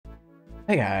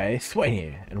Hey guys, Swain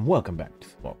here, and welcome back to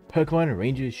some more Pokemon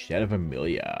Rangers Shadow of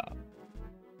Amelia.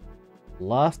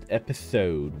 Last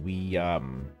episode, we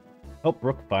helped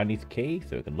Rook find his key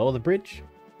so we could lower the bridge,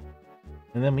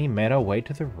 and then we made our way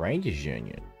to the Rangers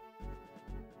Union.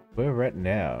 Where we're at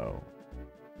now.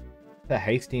 The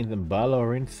Hastings and Barlow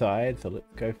are inside, so let's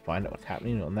go find out what's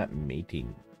happening on that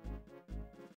meeting.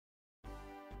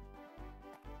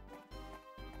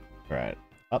 Right,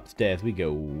 upstairs we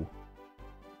go.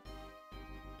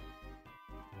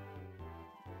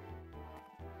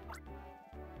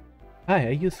 Hi,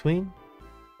 are you Swing?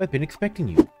 I've been expecting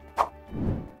you.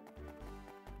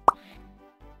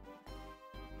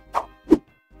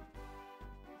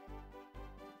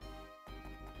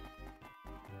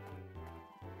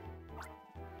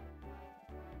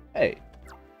 Hey,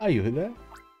 are you there?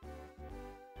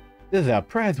 This is our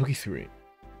prize wiki screen.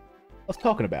 I was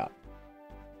talking about.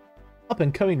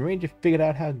 Up-and-coming ranger figured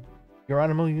out how your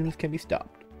animal units can be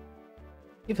stopped.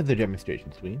 Give us a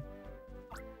demonstration, Swing.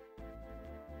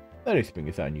 That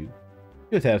experience on you.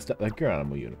 Here's how to stop that girl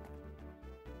animal unit.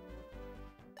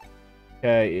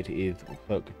 Okay, it is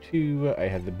Soak 2. I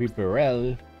have the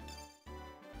Bibarel.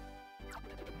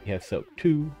 He has Soak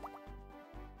 2.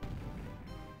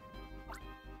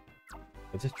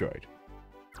 It's destroyed.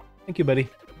 Thank you, buddy.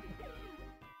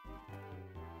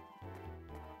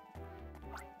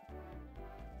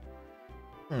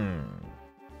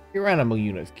 Your animal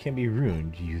units can be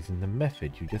ruined using the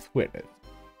method you just witnessed.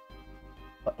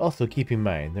 But also keep in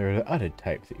mind there are other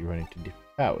types that you run into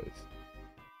different powers.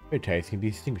 Their types can be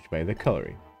distinguished by their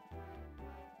coloring.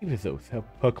 Even so, with help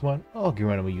of Pokemon, all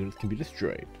Gyarados units can be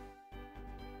destroyed.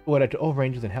 What out to all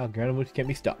rangers and how Gyarados can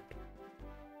be stopped.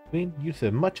 Queen, you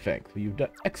deserve much thanks, for you've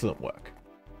done excellent work.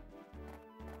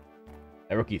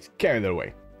 Now rookies, carry that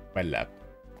away. My lab.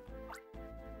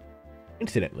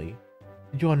 Incidentally,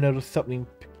 did you all notice something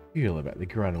peculiar about the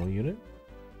Gyarados unit?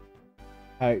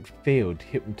 How it failed to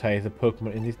hypnotize a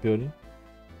Pokemon in this building?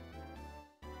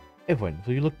 Everyone,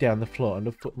 will you look down the floor on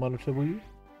the foot monitor, will you?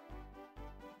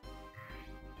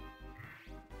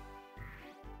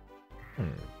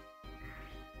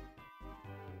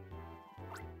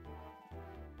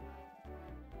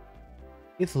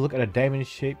 Here's a look at a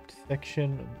diamond-shaped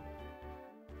section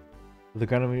of the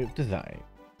Gyarados design.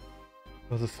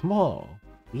 There was a small,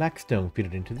 black stone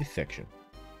fitted into this section.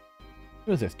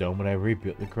 It was that stone when I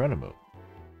rebuilt the Gyarados.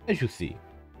 As you see,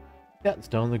 without the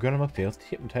stone, the Gyarados fails to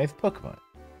hypnotize Pokemon.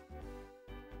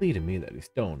 It clear to me that the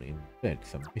stone embeds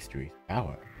some mysterious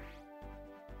power.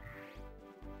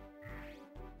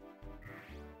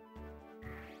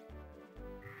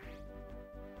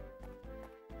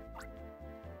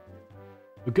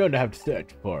 We're going to have to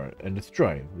search for it and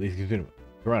destroy these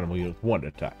Gyarados units one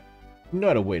at a time.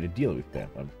 Not a way to deal with them,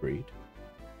 I'm afraid.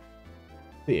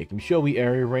 So yeah, I'm sure we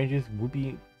area rangers would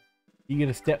be eager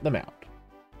to stamp them out.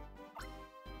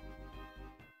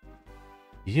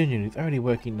 The Union is already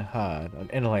working hard on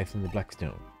analyzing the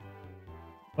Blackstone.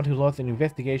 Want to launch an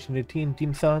investigation into Team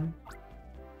Dim-san?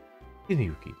 Excuse me,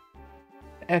 Rookie.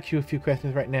 Can I ask you a few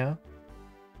questions right now?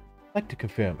 I'd like to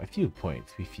confirm a few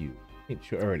points with you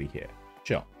since you're already here.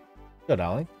 Sure. So,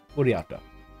 darling, what are you after?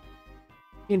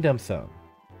 Team Dim-san.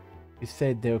 You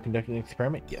said they were conducting an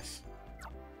experiment? Yes.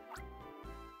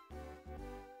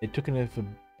 They took it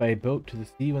by boat to the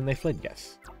sea when they fled?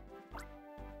 Yes.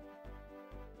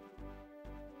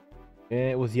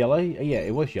 It was yellow? Yeah,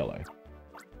 it was yellow.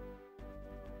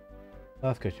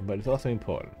 Last question, but it's also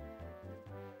important.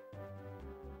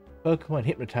 Pokemon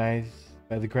hypnotized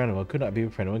by the Gyarados could not be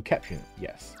befriended when capturing it.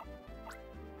 Yes.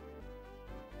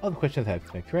 All the questions I have.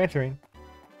 Thanks for answering.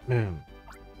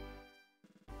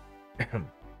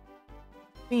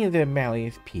 Seeing their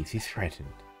Malia's peace is threatened.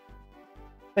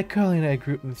 My Carly and I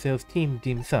group themselves Team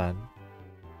Dim-san.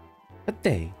 But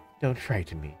they don't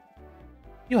frighten me.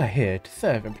 You are here to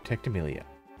serve and protect Amelia.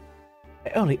 I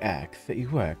only ask that you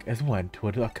work as one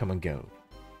toward our common goal.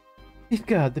 Please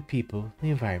guard the people,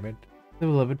 the environment, the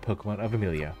beloved Pokemon of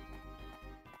Amelia.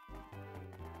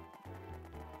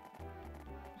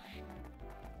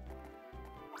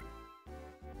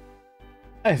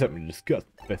 I have something to discuss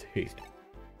with Professor Hastings.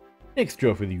 Next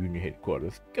stroll for the Union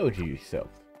headquarters. Go to yourself.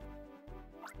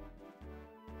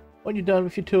 When you're done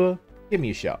with your tour, give me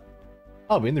a shout.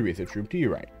 I'll be in the research room to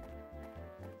your right.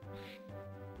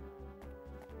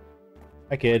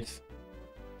 Hi, kids.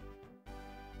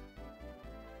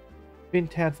 Been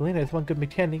Tanzalina is one good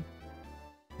pretending.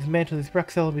 Dismantle this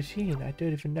rock-solid machine. I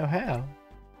don't even know how.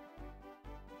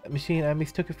 That machine, I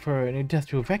mistook it for an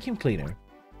industrial vacuum cleaner.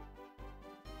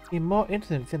 See more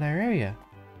incidents in our area.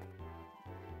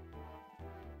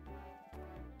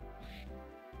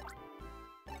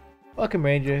 Welcome,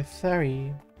 Ranger.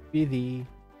 Sorry. Busy.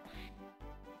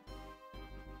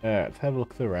 Alright, let's have a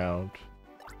look around.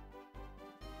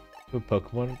 For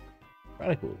Pokémon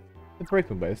Chronicles. The break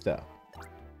room by the staff.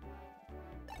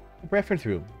 The reference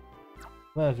room.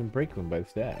 Lounge and break room by the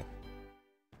staff.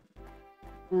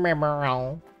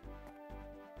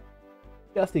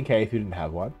 Just in case we didn't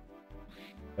have one.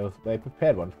 They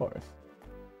prepared one for us.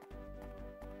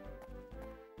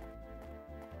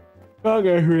 I'll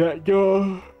go through that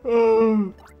door.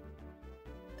 Oh,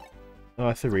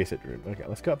 it's the reset room. Okay,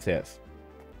 let's go upstairs.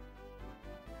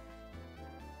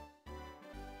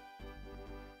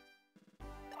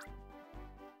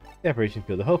 The operation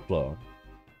field, the whole floor.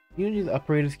 Units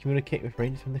operators communicate with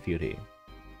rangers from the field here.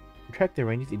 Track the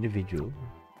ranger's individual,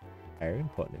 very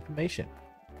important information.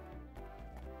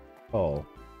 Call.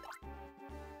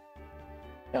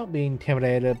 Don't be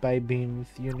intimidated by being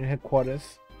with unit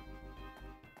headquarters.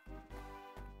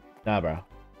 Nah, bro.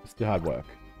 It's too hard work.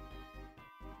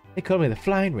 They call me the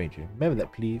Flying Ranger. Remember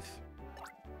that, please.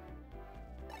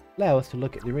 Allow us to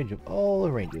look at the range of all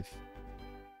the rangers.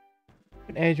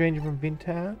 An age ranger from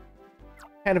Vintown?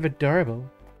 Kind of adorable.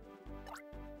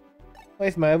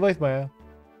 Voicemail.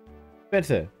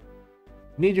 Spencer.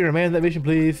 Need you to man that mission,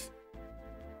 please.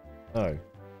 Oh.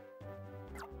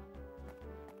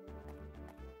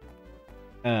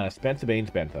 Spencer being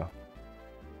Spencer.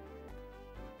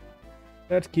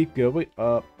 Let's keep going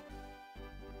up.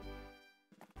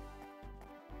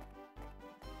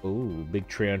 Ooh, big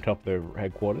tree on top of the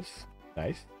headquarters.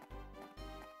 Nice.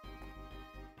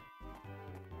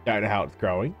 Don't know how it's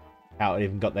growing. How it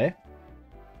even got there.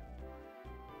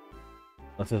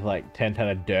 Unless there's like 10 ton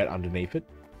of dirt underneath it.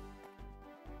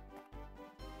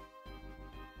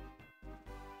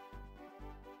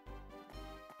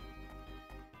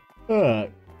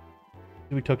 Did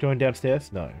we talk to anyone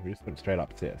downstairs? No, we just went straight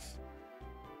upstairs.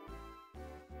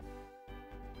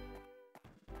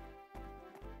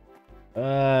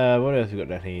 What else we got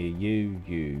down here?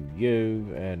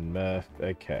 You, and Murph.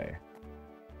 Okay.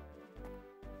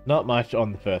 Not much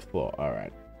on the first floor.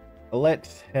 Alright.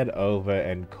 Let's head over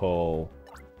and call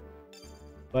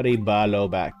Buddy Barlow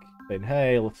back. Saying,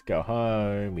 hey, let's go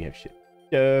home. We have shit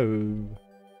to do.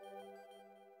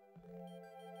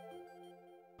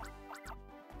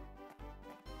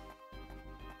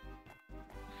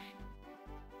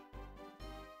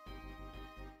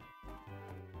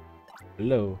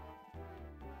 Hello.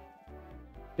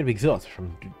 I'm exhausted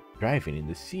from driving in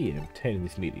the sea and attending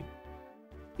this meeting.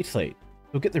 It's late.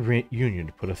 We'll get the union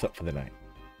to put us up for the night.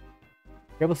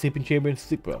 Grab a sleeping chamber and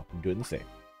sleep well. I'm doing the same.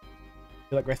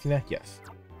 Feel like resting now? Yes.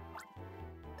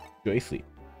 Enjoy your sleep.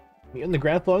 Meet on the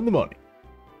ground floor in the morning.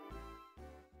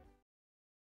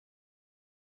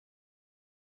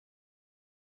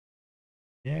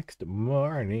 Next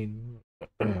morning.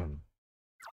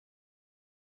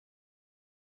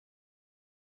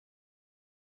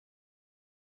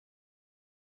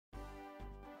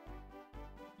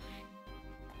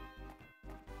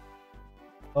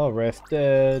 All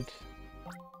rested.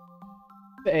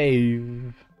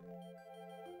 Save.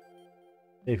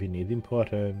 Saving is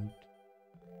important.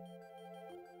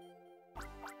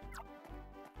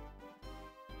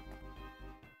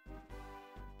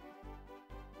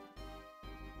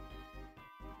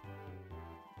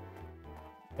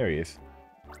 There he is.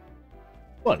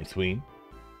 Morning, Sween.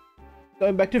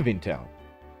 Going back to Vintown.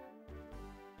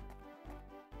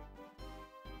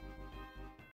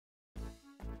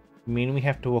 You mean we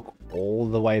have to walk all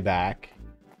the way back?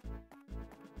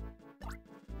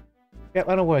 Got a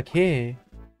lot of work here.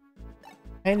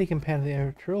 Handy compared to the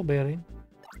electoral building.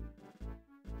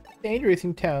 Dangerous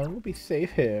in town. We'll be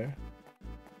safe here.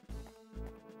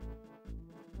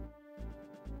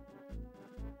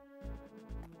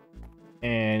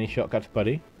 Any shortcuts,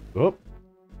 buddy? Oh.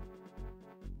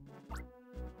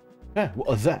 Ah, what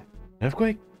was that?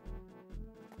 Earthquake?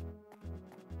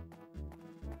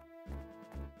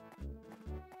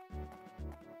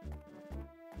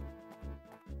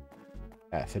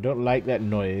 Yes, I don't like that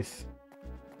noise.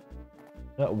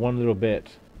 Not one little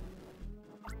bit.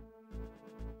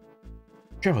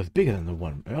 Tremor was bigger than the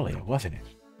one earlier, wasn't it?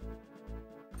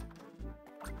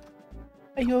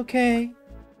 Are you okay?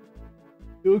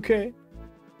 You okay?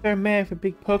 There a man with a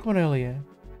big Pokemon earlier.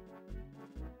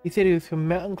 He said he was from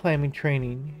mountain climbing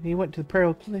training, and he went to the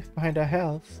Pearl Cliff behind our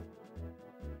house.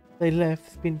 They left.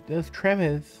 It's been those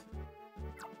tremors.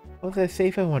 Was that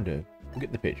safe, I wonder? We'll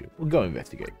get the picture. We'll go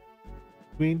investigate.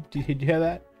 Queen, did you hear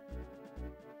that?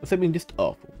 Or something just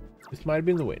awful. This might have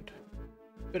been the wind.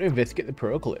 Better investigate the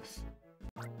Pearl Cliffs.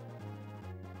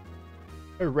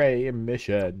 Hooray, a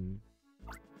mission.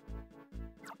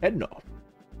 Heading off.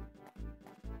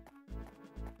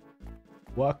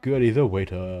 What goodies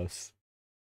await us?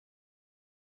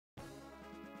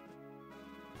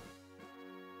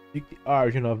 Seek the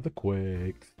origin of the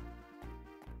quakes.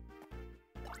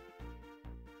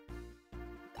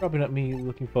 Probably not me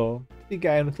looking for the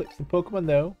guy on the clips in Pokemon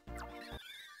though.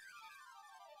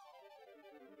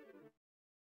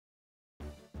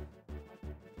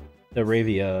 The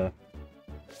Ravia.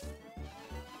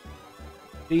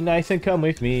 Be nice and come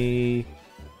with me.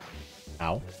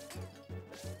 Ow.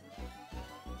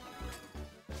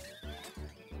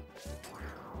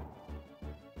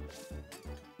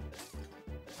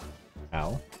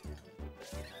 Ow.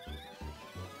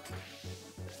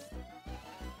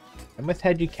 I must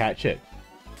had you catch it.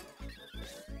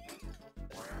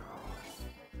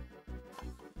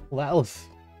 Well, that was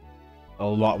a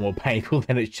lot more painful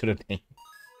than it should have been.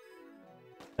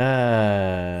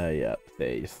 Yep,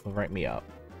 they just rank me up.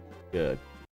 Good.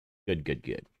 Good, good,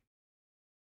 good.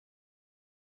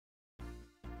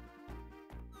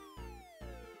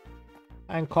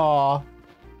 Anchor.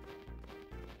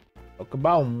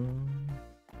 Pokeball.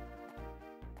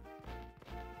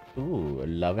 Ooh, a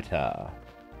Larvitar.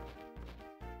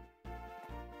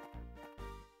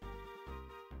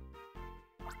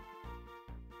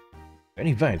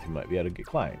 Any vines we might be able to get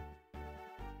climbed.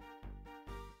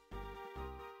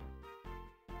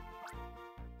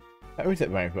 How is that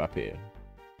vine from up here?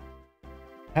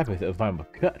 Happy that a vine was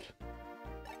cut.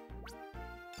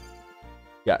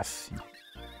 Yes.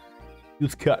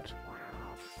 Use cut.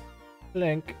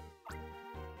 Link.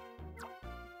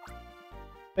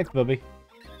 Thanks, Bubby.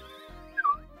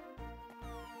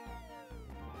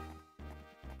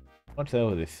 What's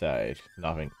over this side?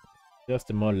 Nothing. Just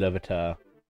a more Larvitar.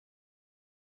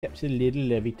 Just a little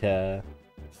Larvitar.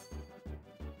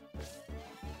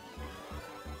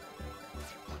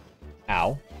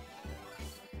 Ow.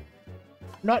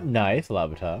 Not nice,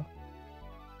 Larvitar.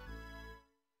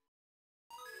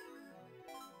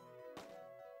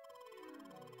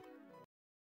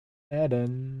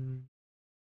 Eden.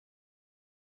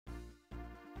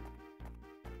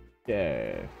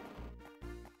 Yeah.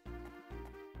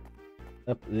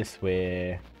 Up this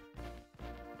way.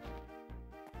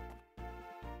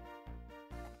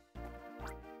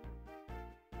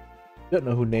 Don't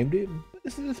know who named it, but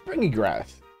this is a springy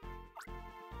grass.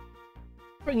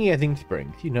 Springy, I think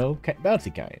springs, you know,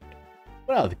 bouncy kind.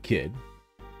 When I was a kid,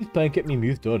 this plant kept me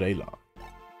amused all day long.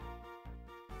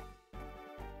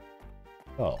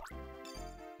 Oh.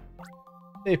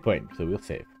 Save point, so we'll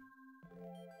save.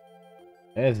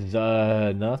 As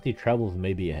nasty troubles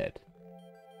may be ahead.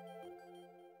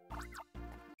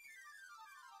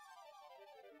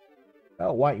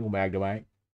 Oh, white you Magnemite.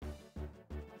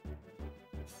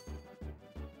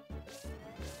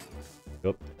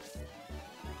 Yep.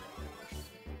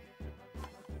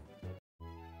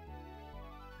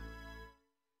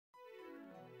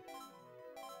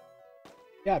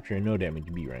 Capture, no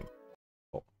damage, B rank.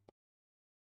 Oh.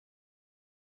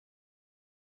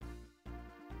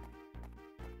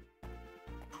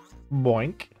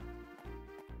 Boink.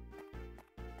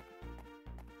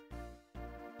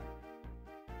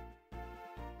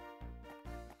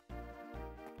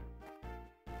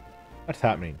 What's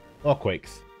happening?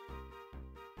 Earthquakes.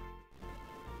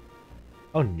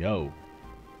 Oh no.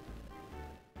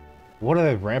 What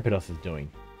are the Rampaging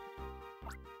doing?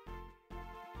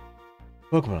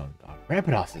 Pokemon,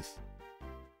 Rampaging.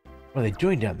 What are they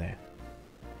doing down there?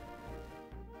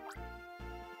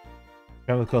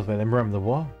 Family close by them around the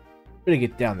wall. Better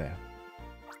get down there.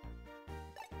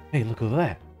 Hey, look over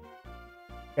that.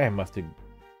 Guy must have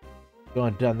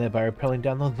gone down there by rappelling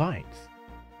down those vines.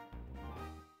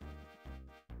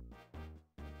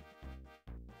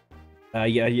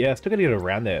 Yeah, still gotta get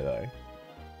around there though.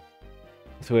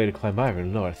 That's a way to climb over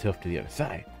and lower ourselves to the other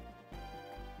side.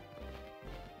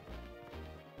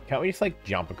 Can't we just like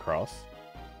jump across?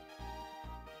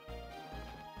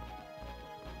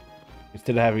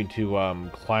 Instead of having to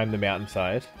climb the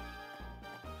mountainside.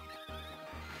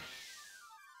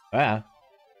 Ah.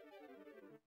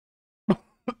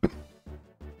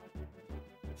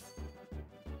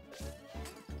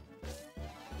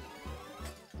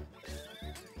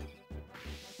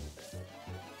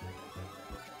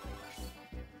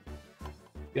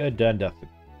 Good, done, Dustin.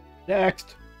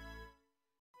 Next!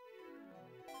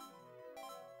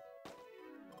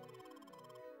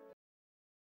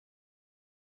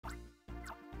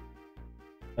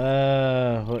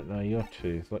 What? No, you're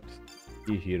two. So let's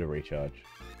use you to recharge.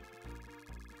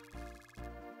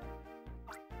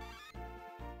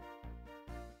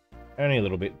 Only a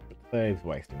little bit, but saves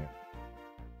wasting it.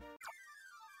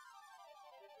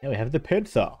 Now we have the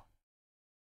pencil.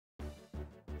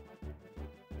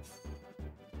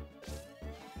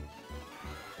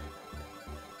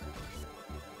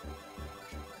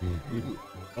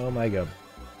 Oh my god.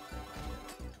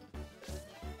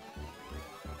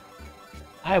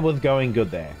 I was going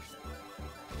good there.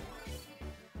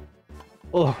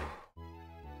 Oh.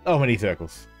 So many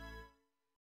circles.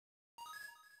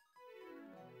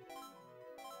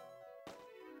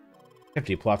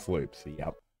 50 plus loops,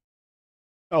 yep.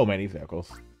 So many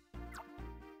circles.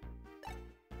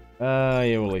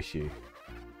 Yeah, we'll issue.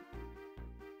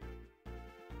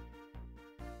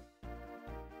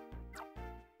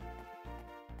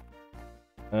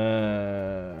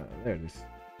 There it is.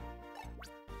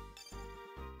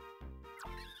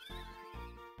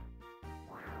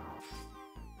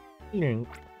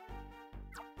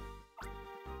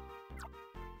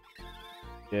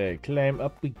 Okay, climb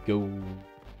up we go.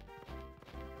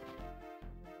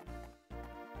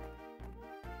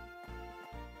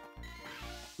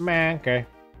 Man, okay.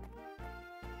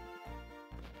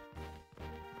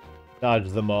 Dodge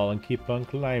them all and keep on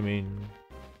climbing.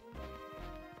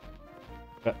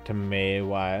 Got to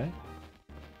Maywire.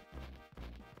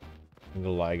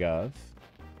 Single Ligars.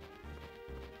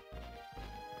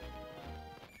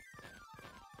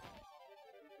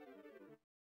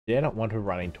 Yeah, I don't want to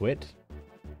run into it.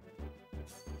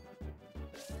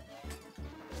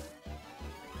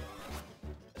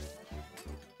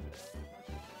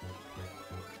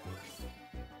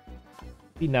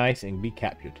 Be nice and be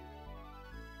captured.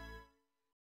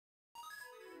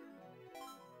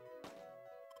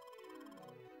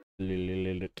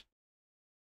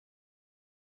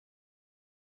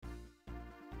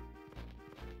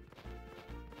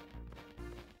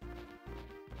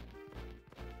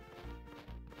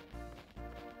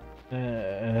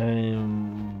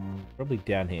 Probably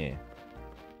down here.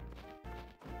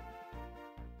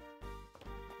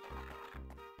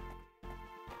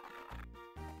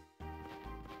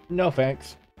 No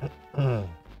thanks. I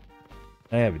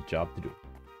have a job to do.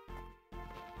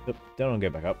 Yep, don't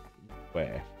get back up.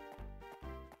 Where?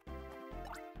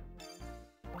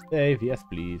 Save, yes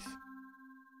please.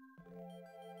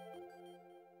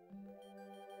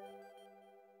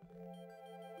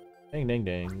 Ding ding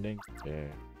ding ding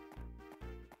ding.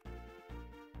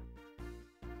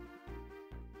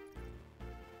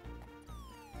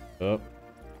 Up.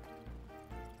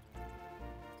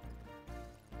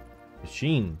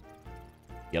 Machine.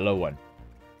 Yellow one.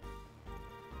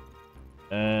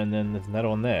 And then there's another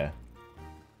one there.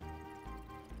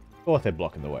 Of course they're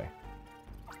blocking the way.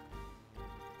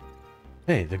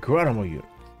 Hey, the Geronimo unit.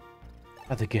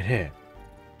 How'd they get here?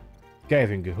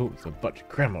 Guys in cahoots, a bunch of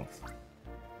criminals.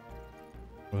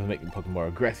 We're making Pokemon more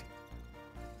aggressive.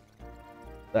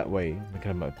 That way,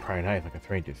 making them prying eyes like a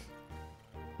stranger's.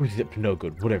 Who's up to no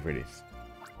good, whatever it is.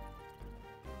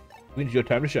 When's your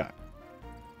time to shine?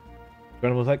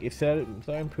 Geronimo's like, if said it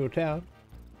in Imperial Town,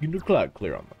 you can do cloud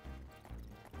clear on them.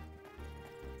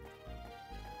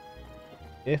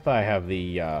 If I have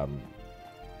the,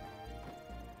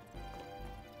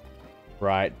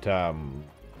 right,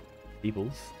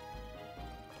 peoples.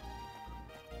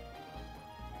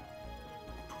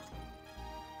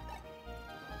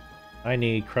 I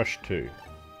need Crush 2.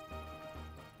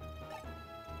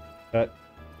 Cut.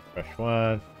 Crush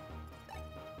 1.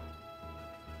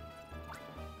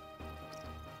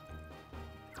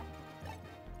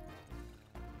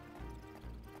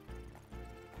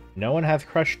 No one has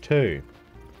Crush 2.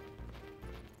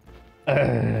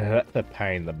 That's a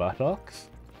pain in the buttocks.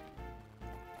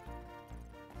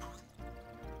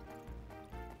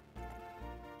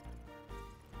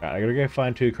 Alright, I gotta go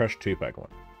find 2 Crush 2 Pokemon.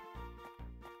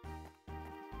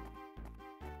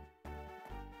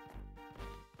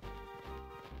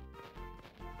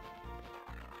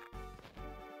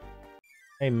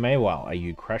 Hey Maywile, are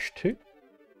you Crush 2?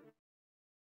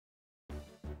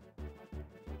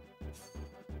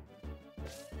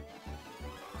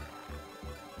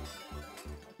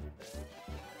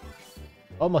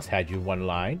 Almost had you one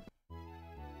line.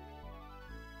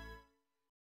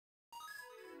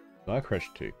 I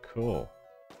Crush 2, cool.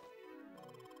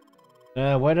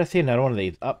 Where did I see another one of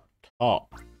these? Up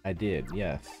top. I did,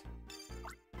 yes.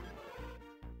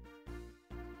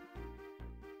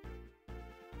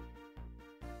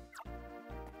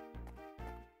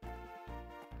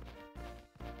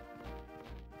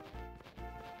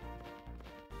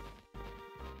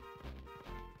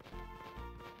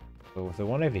 Oh, was there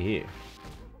one over here?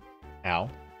 Ow.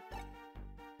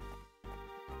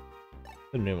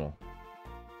 The Numel.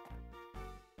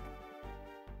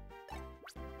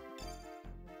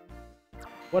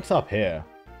 What's up here?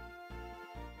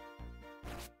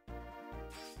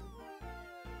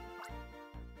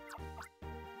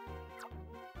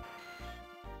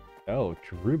 Oh,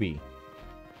 it's Ruby.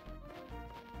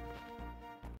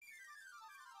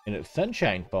 in its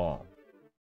sunshine form.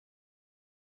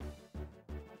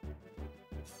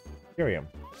 Curium.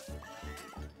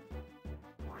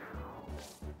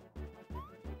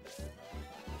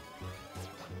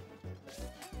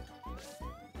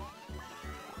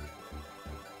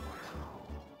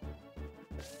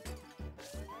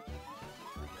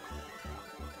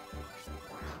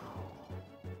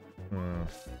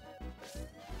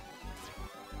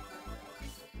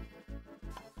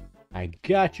 I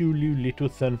got you, you little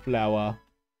sunflower.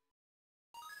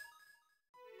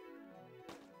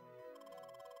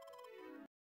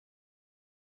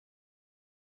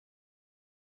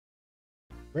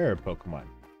 Rare Pokemon.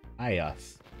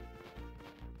 Ios.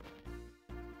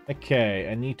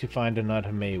 Okay, I need to find another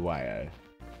Maywire.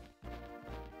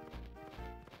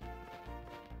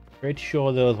 Pretty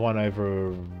sure there was one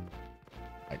over,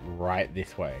 like, right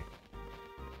this way.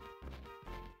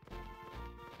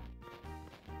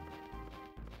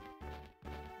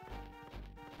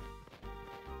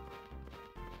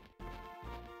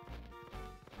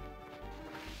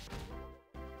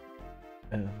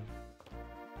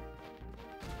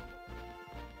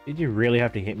 Did you really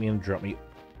have to hit me and drop me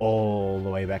all the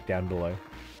way back down below?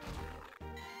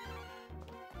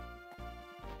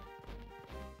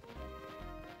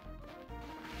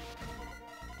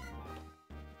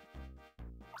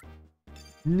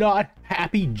 Not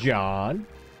happy, John.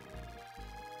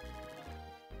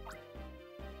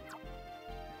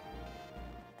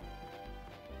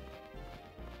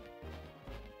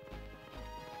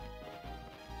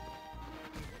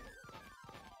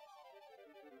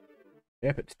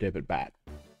 Yep, it's stupid bat.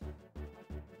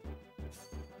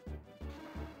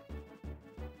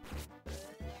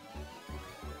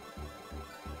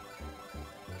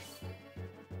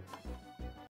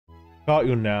 Got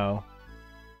you now.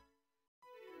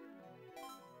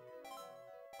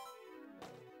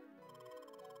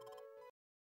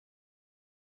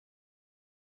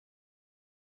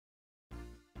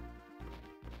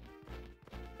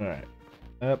 Alright.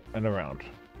 Up and around.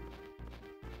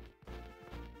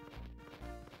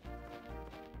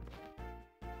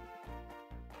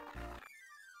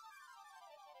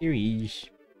 Here he is.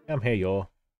 I'm here, y'all.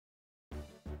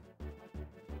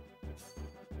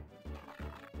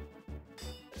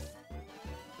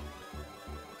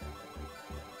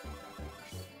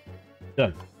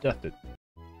 Done. Dusted.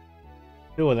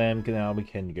 Two of them, now we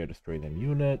can go destroy them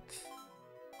units.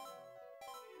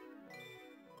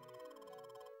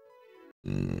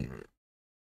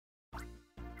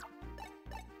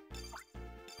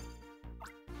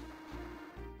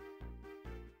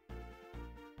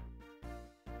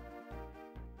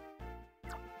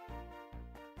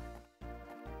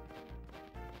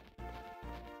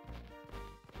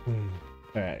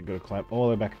 Alright, gotta climb all the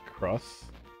way back across.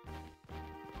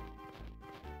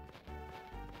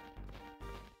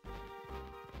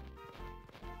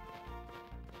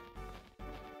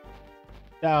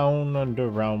 Down and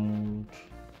around.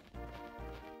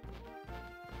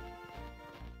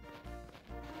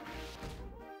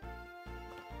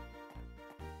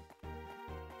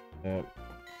 Yep.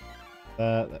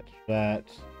 That's that.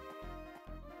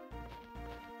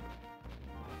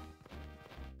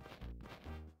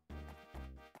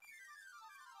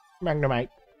 Magnemite.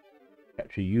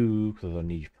 Capture you because I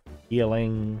need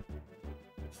healing.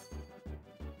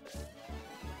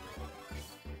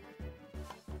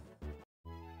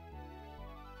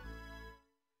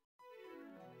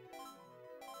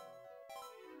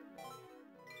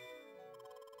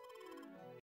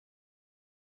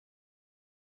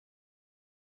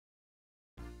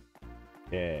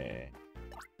 Yeah.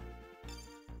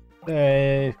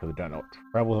 Save, because I don't know what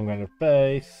troubles I'm going to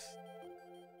face.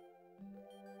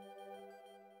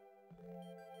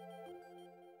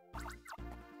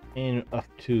 And up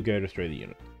to go destroy the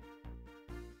unit.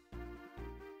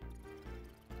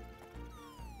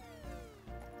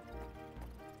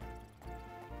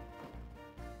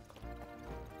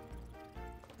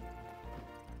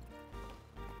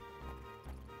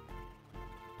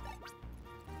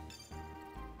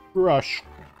 Rush.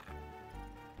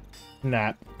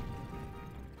 Snap.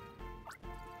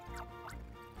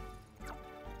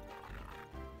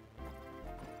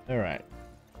 Alright.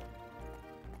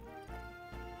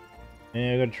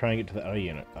 And I gotta try and get to the other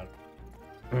unit.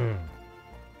 Go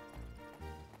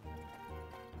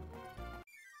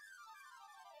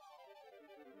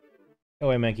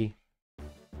away, Mankey.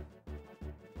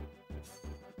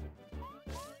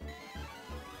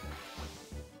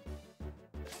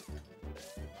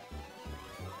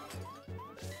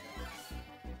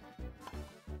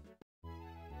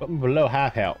 Put me below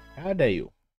half health. How dare you?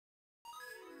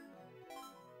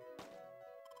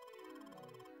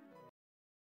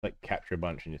 Like capture a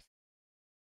bunch and just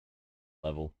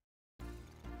level.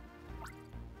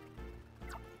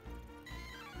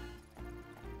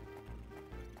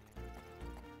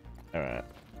 Alright.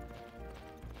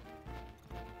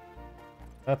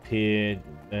 Up here,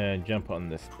 jump on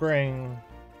the spring.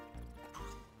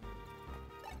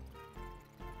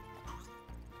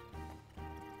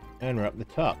 And we're up the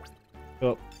top.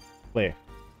 Oh, clear.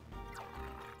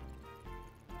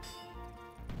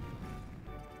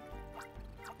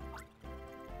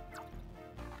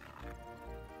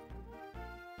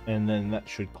 And then that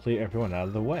should clear everyone out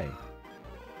of the way.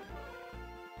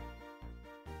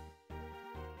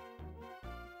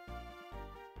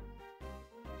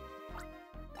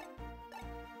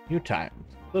 New times.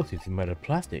 Those are made of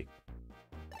plastic.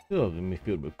 Two of them are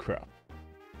filled with crap.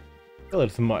 Well,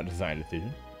 it's a smart design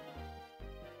decision.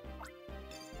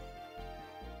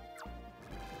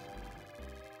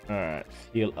 Alright,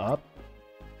 heal up.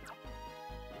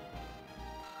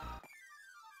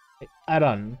 Hey,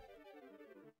 add-on.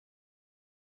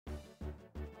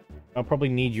 I'll probably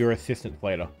need your assistance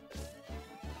later.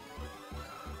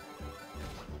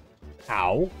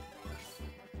 Ow.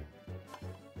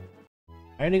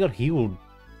 I only got healed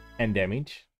 10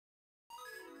 damage.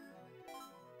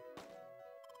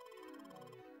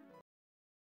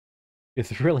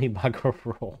 It's really bugger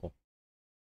roll.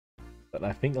 But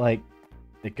I think like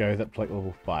it goes up to like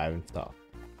level 5 and stuff.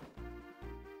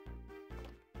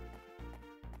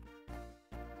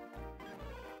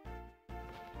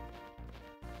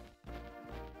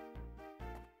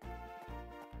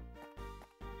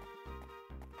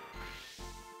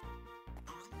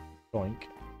 Boink.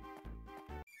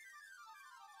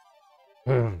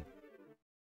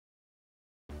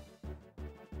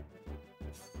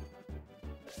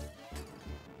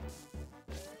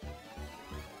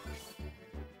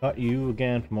 Got you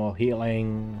again for more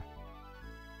healing.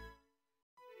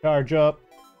 Charge up.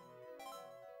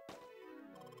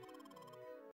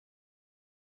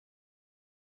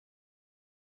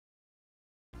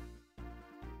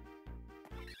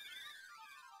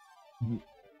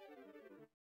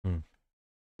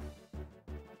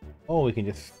 Or we can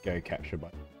just go capture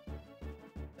button.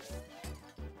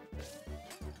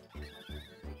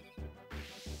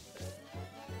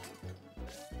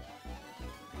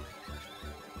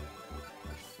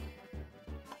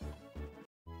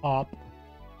 Up.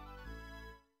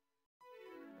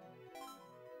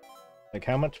 Like,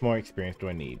 how much more experience do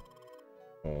I need?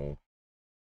 Oh,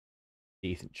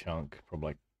 decent chunk,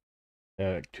 probably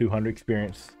like 200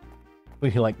 experience.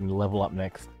 We can like level up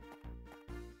next.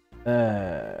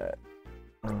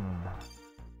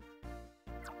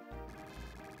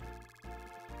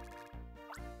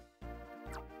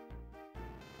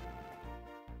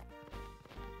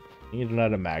 Need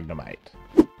another Magnemite.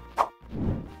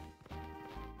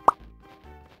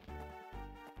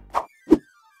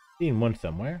 Seen one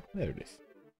somewhere. There it is.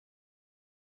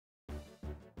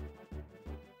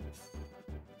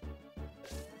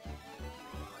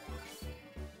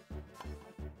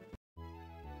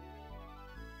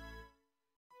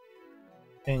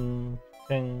 Ding,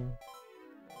 ding.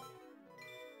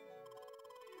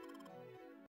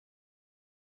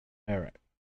 Alright.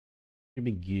 Should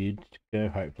be good to go,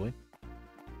 hopefully.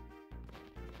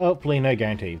 Hopefully, no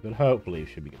guarantees, but hopefully it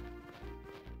should be good.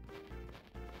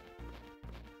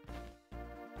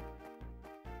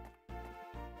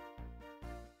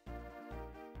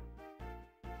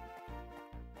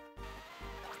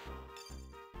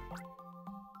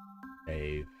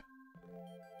 Save.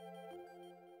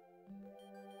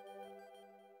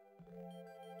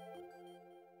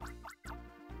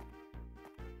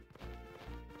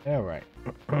 All right.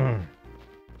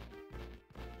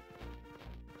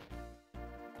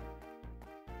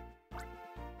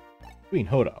 Queen,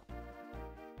 hold up.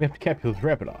 We have to capture those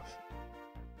Rapidos.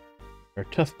 They're a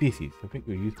tough species, so I think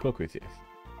we'll use Poker Assist.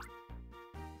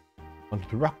 Onto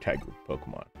the Rock Tiger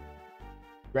Pokemon.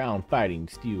 Ground, fighting,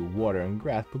 steel, water, and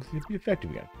grass Poker Assist be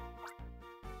effective again.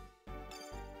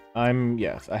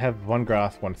 Yes, I have one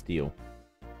grass, one steel.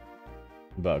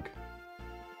 Bug.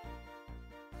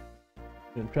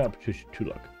 I'm trying to push 2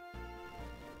 luck.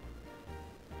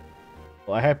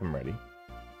 Well, I hope I'm ready.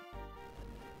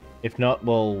 If not,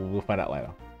 well, we'll find out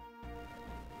later.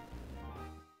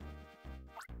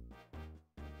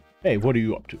 Hey, what are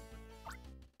you up to?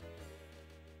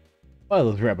 Why are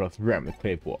those rabbits ram the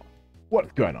cave wall?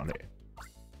 What's going on here?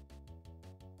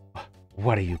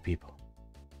 What are you people?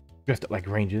 Dressed up like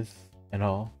rangers and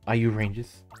all? Are you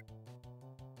rangers?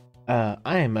 I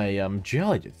am a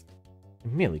geologist.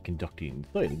 I'm merely conducting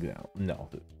soil exam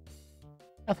analysis.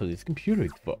 That's what this computer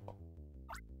is for.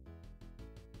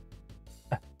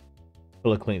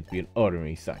 Full of claims to be an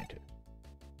ordinary scientist.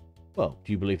 Well,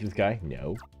 do you believe this guy?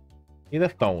 No. He's a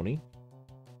phony.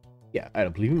 Yeah, I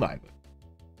don't believe him either.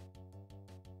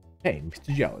 Hey,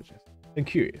 Mr. Geologist, I'm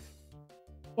curious.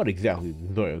 What exactly is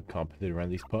the soil composite around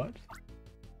these parts?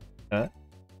 Huh?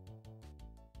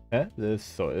 Huh? The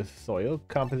soil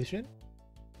composition?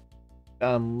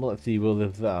 Let's see, well,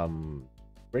 there's,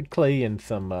 red clay and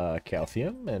some,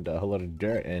 calcium, and a whole lot of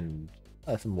dirt, and,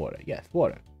 some water. Yes,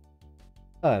 water.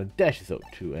 Dash of soap,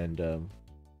 too, and, look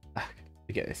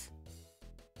at this.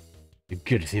 You're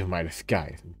good to see my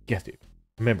disguise. Guess it.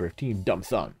 Member of Team Dumb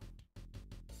Son.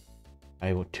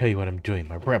 I will tell you what I'm doing.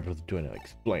 My Rapidos are doing it,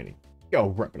 explaining.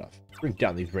 Yo, Rapidos, bring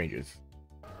down these rangers.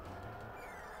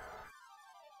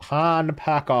 Han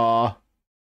Packer.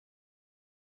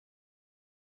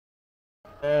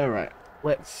 Alright,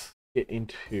 let's get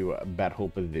into battle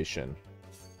position.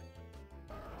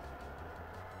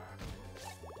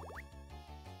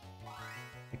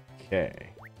 Okay.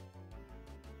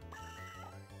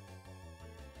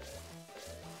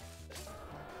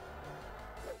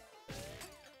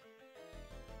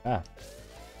 Ah.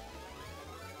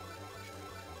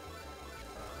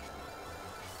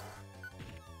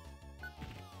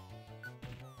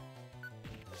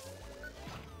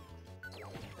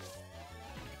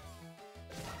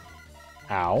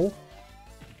 Ow.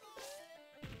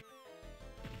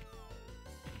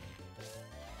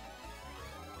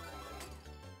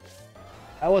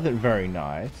 That wasn't very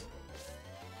nice.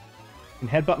 You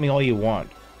can headbutt me all you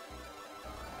want.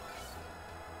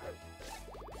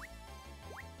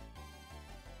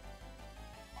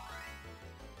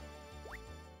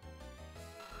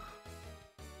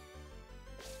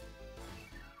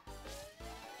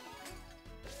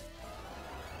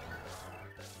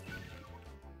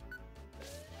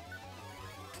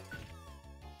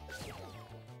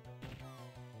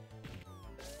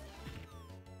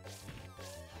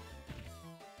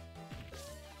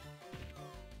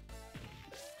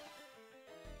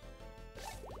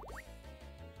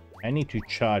 I need to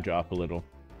charge up a little.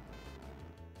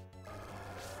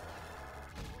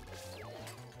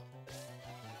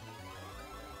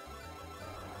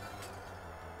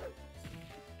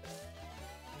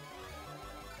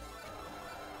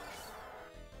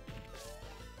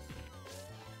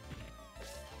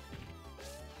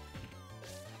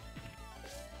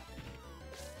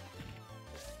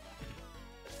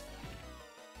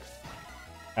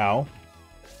 Ow.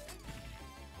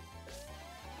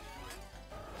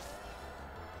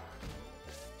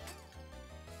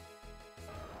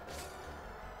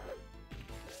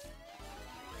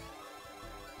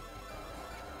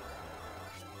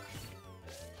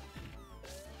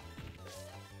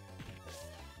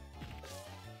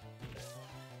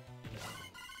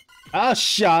 Oh,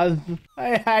 Shaz!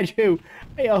 I had you!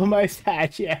 I almost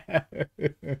had you!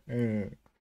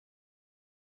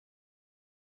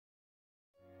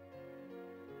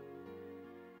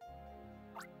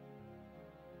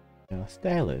 Now,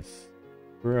 stylus.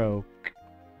 Broke.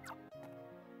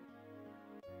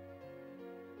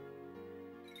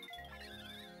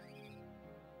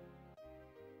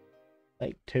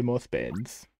 Like 2 more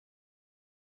spins.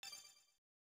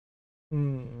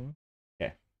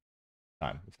 Okay.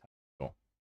 Time. It's time. Cool.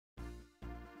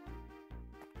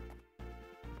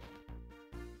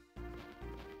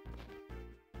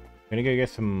 I'm gonna go get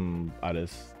some other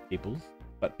staples,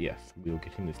 but yes, we will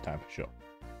get him this time for sure.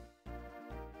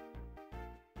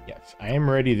 Yes, I am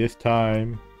ready this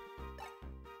time.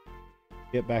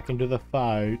 Get back into the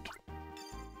fight.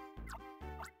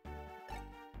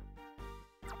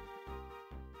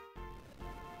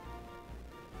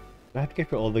 Do I have to go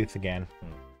through all this again?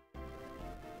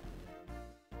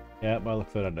 Yeah, by the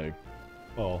looks of it, I do.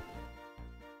 Oh.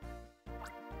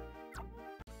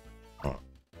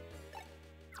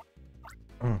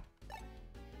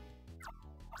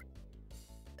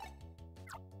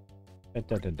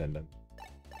 Dun, dun, dun, dun.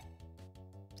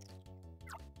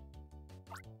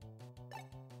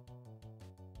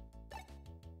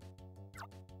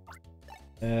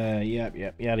 Yep,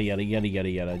 yada, yada, yada, yada,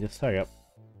 yada. Just hurry up.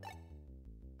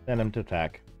 Send him to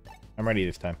attack. I'm ready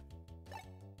this time.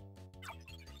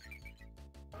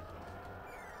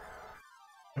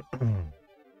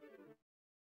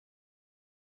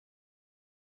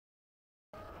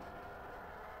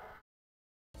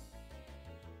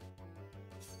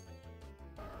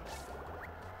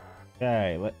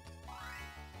 Okay, what?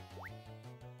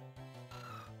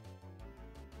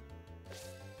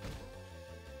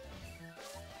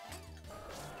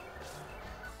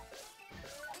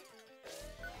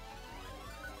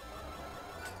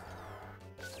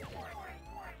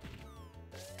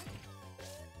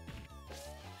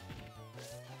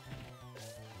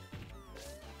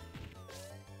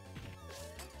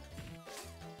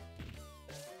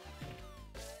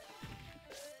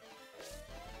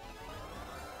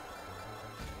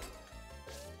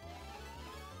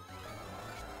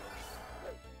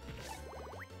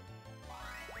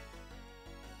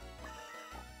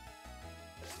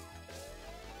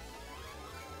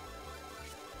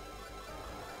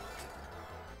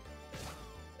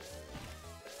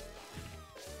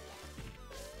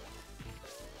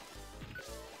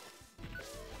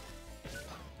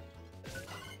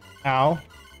 Ow.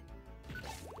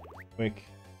 Quick.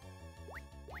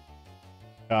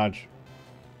 Charge.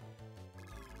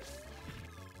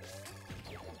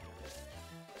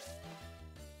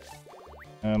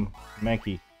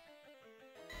 Mankey.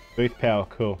 Boost power,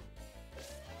 cool.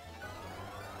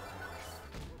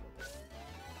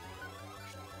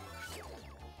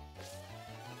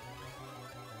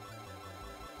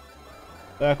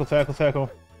 Circle, circle,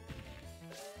 circle.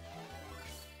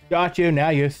 Got you now,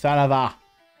 you son of a...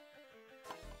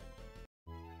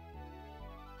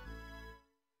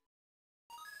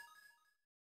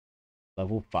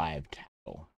 Level 5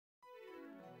 tackle.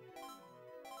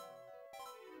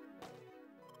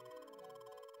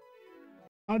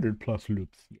 100+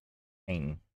 loops.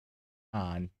 Hang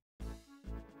on.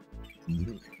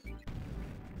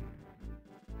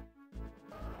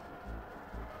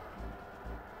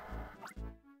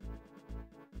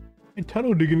 My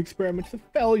tunnel digging experiment's a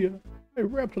failure. My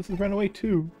reptiles has run away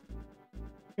too.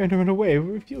 You're to run away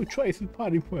with a few choices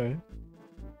party words.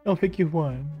 Don't think you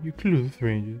won, you clueless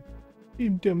rangers.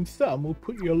 Team Dim Sum will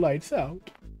put your lights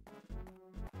out.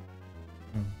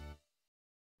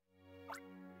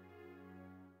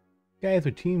 Guys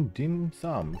are Team Dim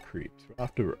Sum creeps,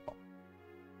 after all.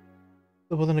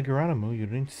 There wasn't a Geronimo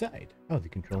unit inside. How was he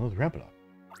controlling those Rampaging?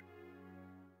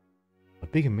 A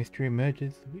bigger mystery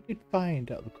emerges. We did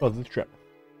find out the cause of the trouble.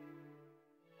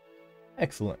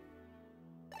 Excellent.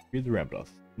 Here's the Rampaging.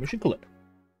 Mission clear.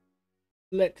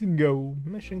 Let's go.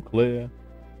 Mission clear.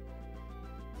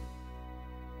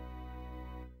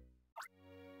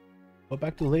 Well,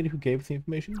 back to the lady who gave us the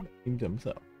information. Team Dim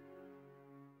Sum.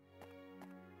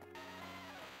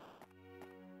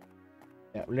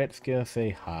 Yeah, let's go say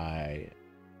hi.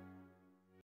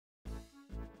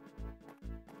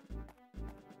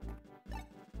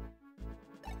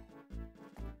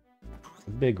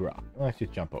 Big rock. Let's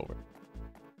just jump over.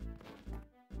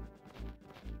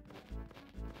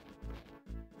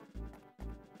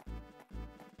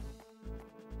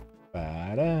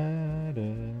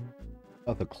 Ba-da-da.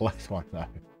 That's a close one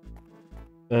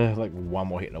though. Like one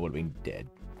more hit and I would have been dead.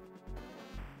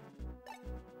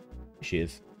 Here she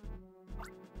is.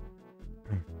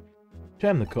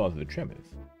 Time the cause of the tremors.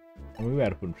 And we were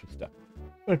out of bunch of stuff.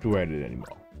 Don't have to worry about it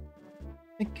anymore.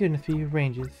 Thank goodness for your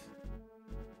rangers.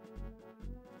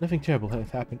 Nothing terrible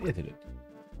has happened, isn't it?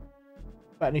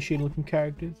 Got any shady looking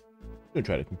characters? Don't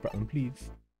try to confront them, please.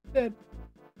 Instead,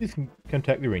 please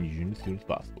contact the Rangers unit as soon as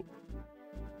possible.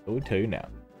 I will tell you now.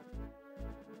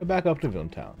 Go back up to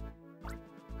Villaintown.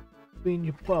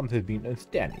 Your performance has been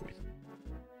outstanding.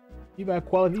 You've had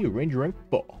quality of Ranger rank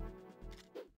 4.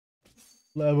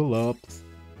 Level ups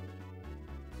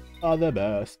are the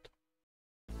best.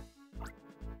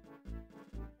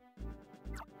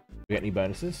 We got any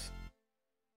bonuses?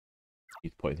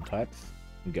 Use poison types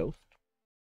and ghost.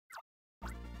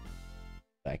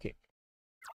 Psychic.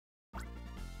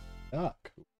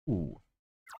 Dark. Ooh.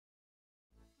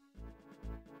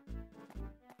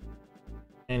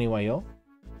 Anyway, y'all,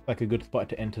 like a good spot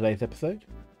to end today's episode.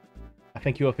 I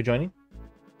thank you all for joining.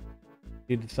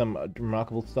 We did some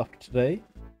remarkable stuff today.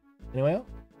 Anyway, y'all,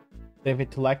 don't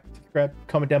forget to like, subscribe,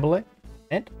 comment down below,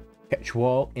 and catch you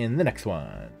all in the next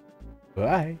one.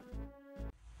 Bye.